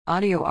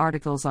Audio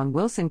articles on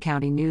Wilson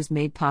County News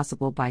made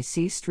possible by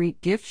C Street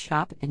Gift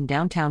Shop in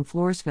downtown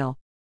Floresville.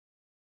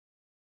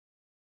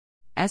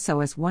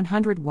 SOS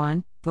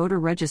 101, Voter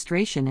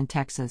Registration in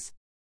Texas.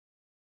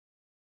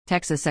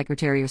 Texas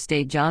Secretary of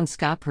State John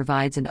Scott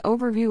provides an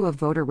overview of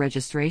voter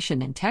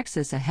registration in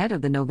Texas ahead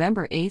of the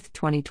November 8,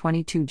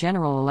 2022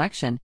 general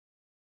election.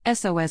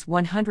 SOS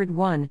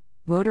 101,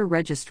 Voter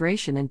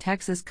Registration in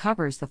Texas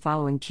covers the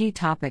following key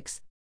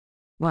topics.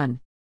 1.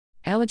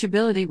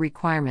 Eligibility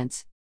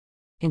requirements.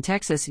 In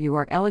Texas, you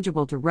are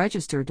eligible to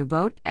register to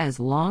vote as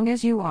long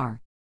as you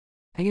are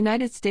a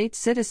United States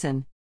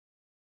citizen,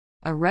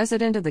 a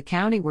resident of the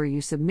county where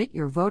you submit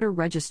your voter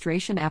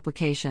registration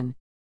application,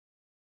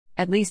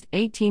 at least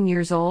 18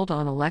 years old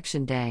on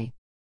election day.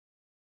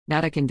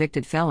 Not a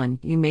convicted felon,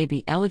 you may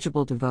be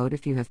eligible to vote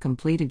if you have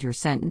completed your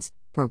sentence,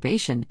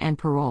 probation, and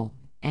parole,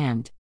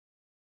 and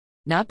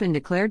not been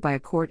declared by a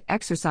court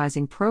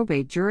exercising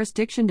probate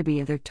jurisdiction to be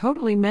either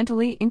totally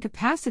mentally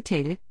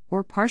incapacitated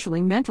or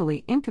partially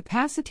mentally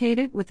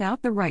incapacitated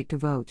without the right to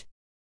vote.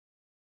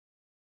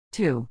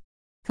 2.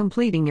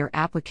 Completing your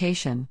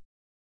application.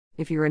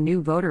 If you're a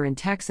new voter in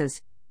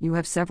Texas, you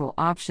have several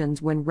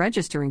options when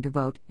registering to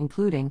vote,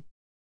 including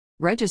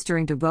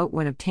registering to vote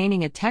when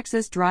obtaining a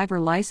Texas driver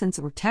license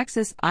or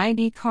Texas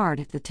ID card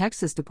at the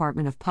Texas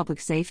Department of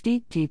Public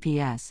Safety,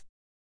 DPS.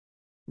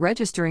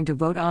 Registering to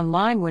vote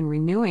online when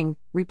renewing,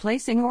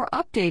 replacing, or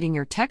updating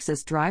your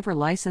Texas driver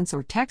license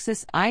or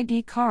Texas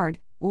ID card,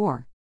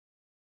 or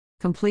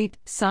complete,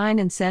 sign,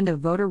 and send a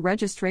voter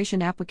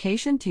registration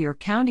application to your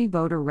county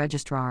voter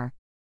registrar.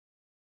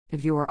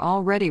 If you are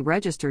already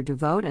registered to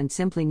vote and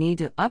simply need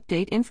to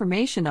update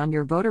information on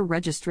your voter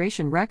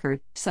registration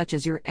record, such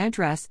as your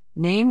address,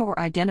 name, or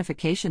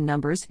identification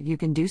numbers, you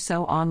can do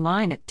so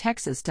online at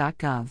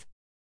texas.gov.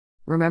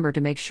 Remember to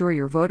make sure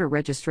your voter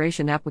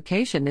registration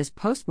application is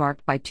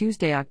postmarked by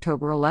Tuesday,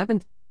 October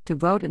 11th, to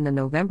vote in the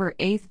November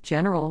 8th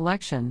general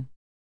election.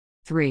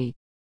 3.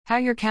 How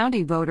your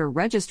county voter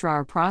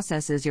registrar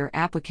processes your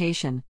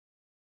application.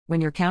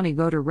 When your county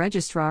voter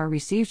registrar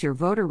receives your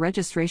voter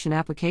registration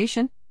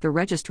application, the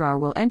registrar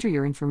will enter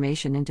your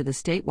information into the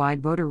statewide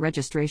voter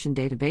registration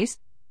database,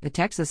 the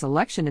Texas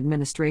Election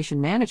Administration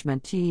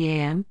Management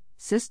 (TEAM)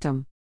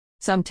 system.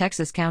 Some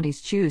Texas counties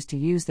choose to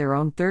use their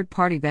own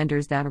third-party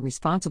vendors that are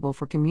responsible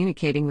for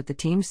communicating with the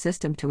TEAM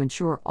system to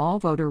ensure all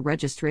voter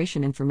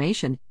registration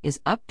information is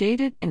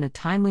updated in a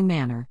timely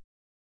manner.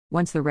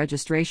 Once the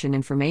registration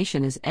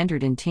information is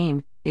entered in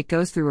TEAM, it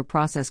goes through a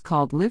process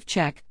called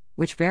LiveCheck,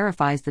 which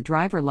verifies the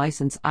driver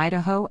license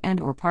Idaho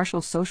and/or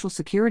partial Social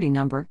Security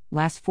number,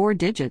 last 4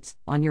 digits,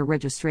 on your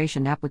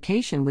registration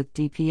application with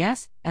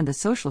DPS and the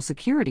Social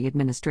Security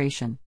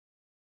Administration.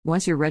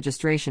 Once your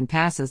registration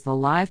passes the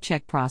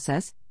LiveCheck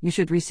process, you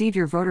should receive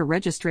your voter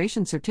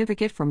registration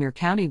certificate from your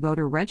county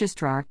voter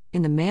registrar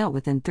in the mail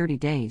within 30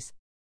 days.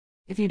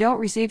 If you don't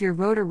receive your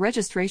voter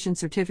registration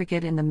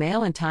certificate in the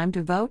mail in time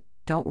to vote,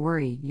 don't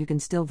worry, you can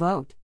still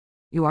vote.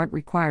 You aren't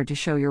required to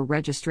show your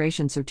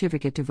registration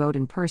certificate to vote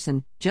in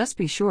person, just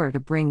be sure to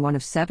bring one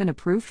of 7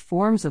 approved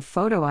forms of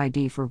photo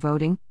ID for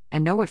voting,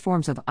 and know what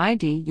forms of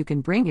ID you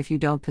can bring if you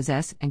don't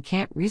possess and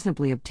can't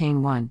reasonably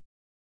obtain one.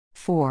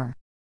 4.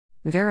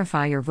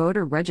 Verify your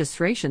voter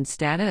registration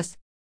status.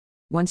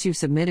 Once you've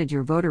submitted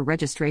your voter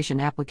registration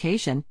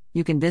application,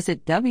 you can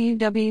visit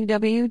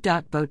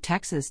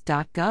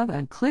www.votetexas.gov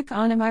and click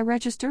on Am I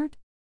Registered?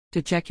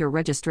 To check your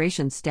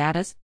registration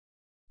status.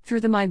 Through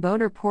the My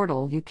Voter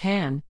portal, you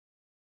can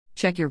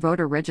check your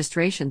voter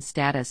registration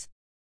status,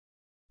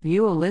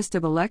 view a list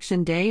of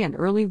election day and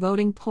early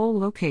voting poll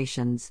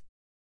locations,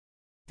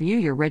 view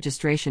your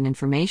registration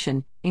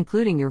information,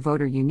 including your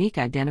voter unique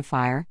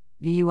identifier,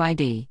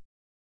 VUID,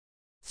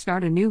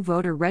 start a new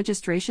voter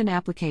registration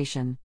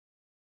application,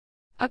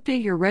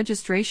 update your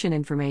registration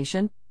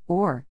information,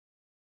 or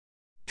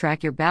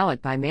track your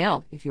ballot by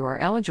mail if you are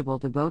eligible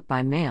to vote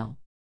by mail.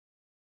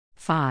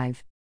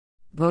 5.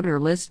 Voter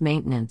list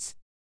maintenance.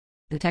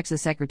 The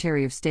Texas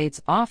Secretary of State's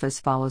office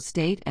follows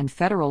state and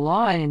federal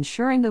law in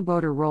ensuring the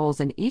voter rolls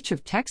in each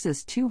of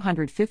Texas'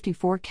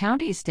 254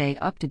 counties stay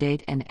up to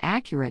date and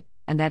accurate,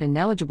 and that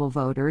ineligible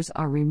voters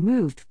are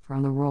removed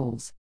from the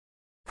rolls.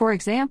 For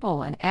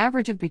example, an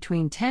average of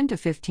between 10,000 to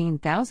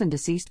 15,000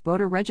 deceased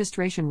voter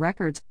registration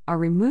records are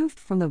removed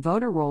from the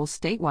voter rolls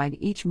statewide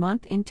each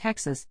month in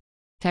Texas.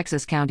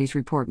 Texas counties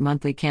report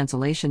monthly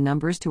cancellation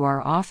numbers to our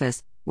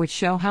office, which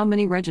show how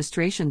many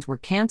registrations were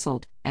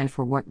canceled and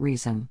for what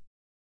reason.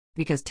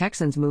 Because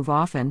Texans move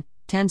often,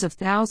 tens of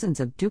thousands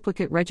of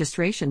duplicate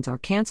registrations are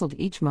canceled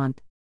each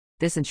month.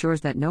 This ensures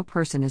that no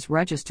person is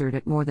registered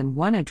at more than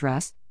one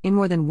address, in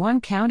more than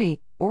one county,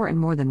 or in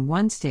more than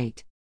one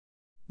state.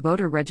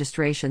 Voter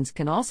registrations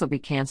can also be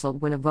canceled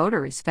when a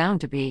voter is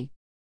found to be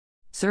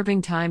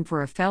serving time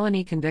for a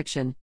felony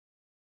conviction,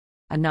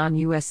 a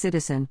non-U.S.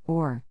 citizen,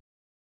 or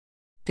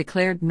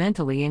declared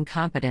mentally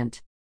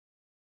incompetent.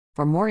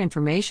 For more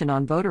information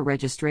on voter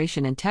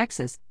registration in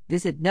Texas,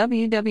 visit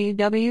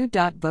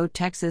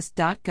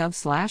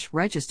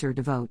www.votetexas.gov/register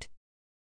to vote.